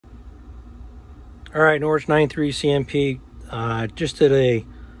All right, Norwich 93 CMP. Just did a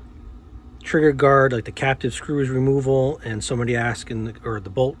trigger guard, like the captive screws removal, and somebody asked or the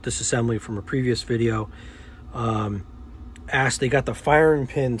bolt disassembly from a previous video, asked, they got the firing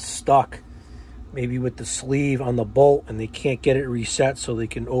pin stuck maybe with the sleeve on the bolt and they can't get it reset so they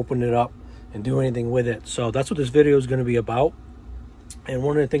can open it up and do anything with it. So that's what this video is going to be about. And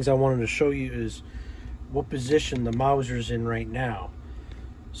one of the things I wanted to show you is what position the Mauser's in right now.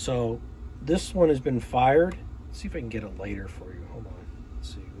 So this one has been fired. Let's see if I can get it lighter for you. Hold on.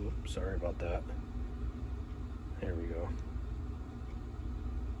 Let's see. Oops, sorry about that. There we go.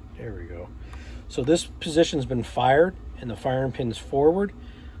 There we go. So this position's been fired and the firing pin's forward,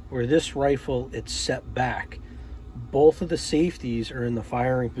 where this rifle, it's set back. Both of the safeties are in the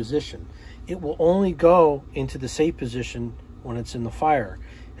firing position. It will only go into the safe position when it's in the fire.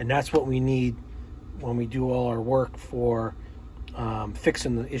 And that's what we need when we do all our work for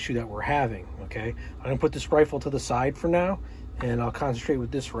fixing the issue that we're having, okay? I'm gonna put this rifle to the side for now, and I'll concentrate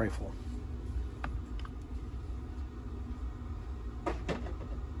with this rifle.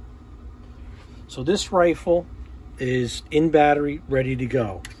 So this rifle is in battery, ready to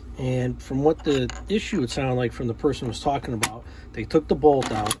go. And from what the issue, it sounded like from the person was talking about, they took the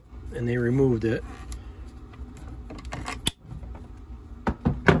bolt out and they removed it.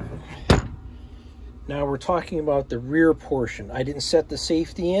 Now we're talking about the rear portion. I didn't set the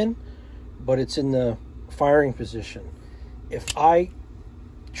safety in, but it's in the firing position. If I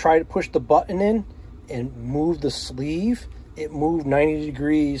try to push the button in and move the sleeve, it moved 90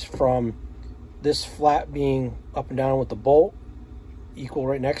 degrees from this flap being up and down with the bolt equal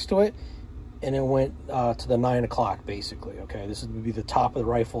right next to it, and it went to the 9 o'clock basically. Okay, this would be the top of the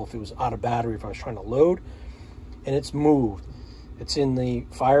rifle if it was out of battery, if I was trying to load, and it's moved. It's in the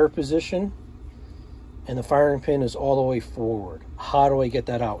fire position and the firing pin is all the way forward. How do I get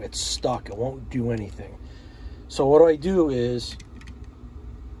that out? It's stuck. It won't do anything. So what I do is,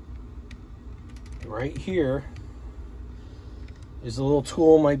 right here is a little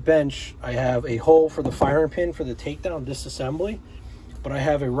tool on my bench. I have a hole for the firing pin for the takedown disassembly, but I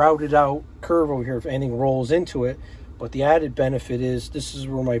have a routed out curve over here if anything rolls into it. But the added benefit is this is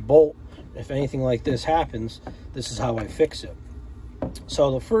where my bolt, if anything like this happens, this is how I fix it.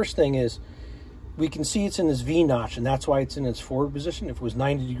 So the first thing is, we can see it's in this V notch, and that's why it's in its forward position. If it was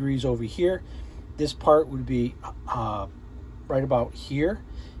 90 degrees over here, this part would be right about here,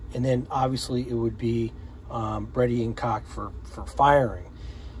 and then obviously it would be ready and cocked for firing.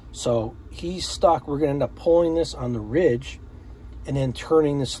 So he's stuck. We're gonna end up pulling this on the ridge and then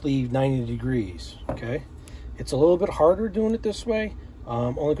turning the sleeve 90 degrees, okay? It's a little bit harder doing it this way,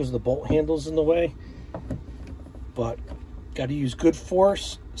 only because the bolt handle's in the way, but got to use good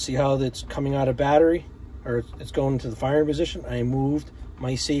force. See how that's coming out of battery, or it's going into the firing position. I moved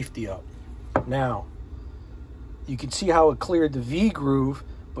my safety up. Now, you can see how it cleared the V groove,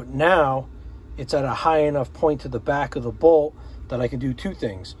 but now it's at a high enough point to the back of the bolt that I can do two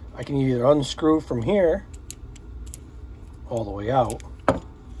things. I can either unscrew from here all the way out,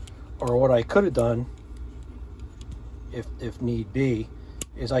 or what I could have done, if need be,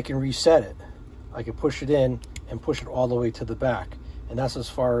 is I can reset it. I can push it in and push it all the way to the back, and that's as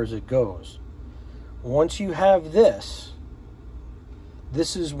far as it goes. Once you have this,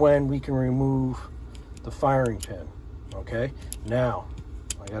 this is when we can remove the firing pin, okay? Now,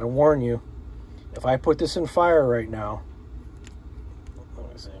 I gotta warn you, if I put this in fire right now,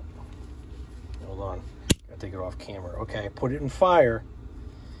 let me see, hold on, gotta take it off camera. Okay, I put it in fire,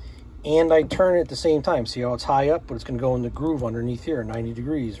 and I turn it at the same time. See how it's high up, but it's gonna go in the groove underneath here, 90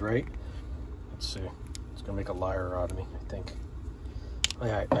 degrees, right? Let's see. It's gonna make a liar out of me, I think.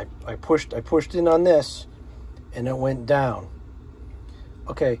 I pushed in on this, and it went down.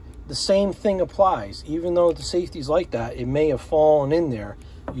 Okay, the same thing applies. Even though the safety's like that, it may have fallen in there.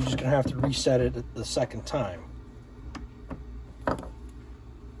 You're just gonna have to reset it the second time.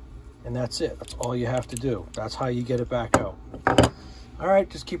 And that's it. That's all you have to do. That's how you get it back out. All right,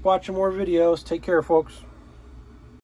 just keep watching more videos. Take care, folks.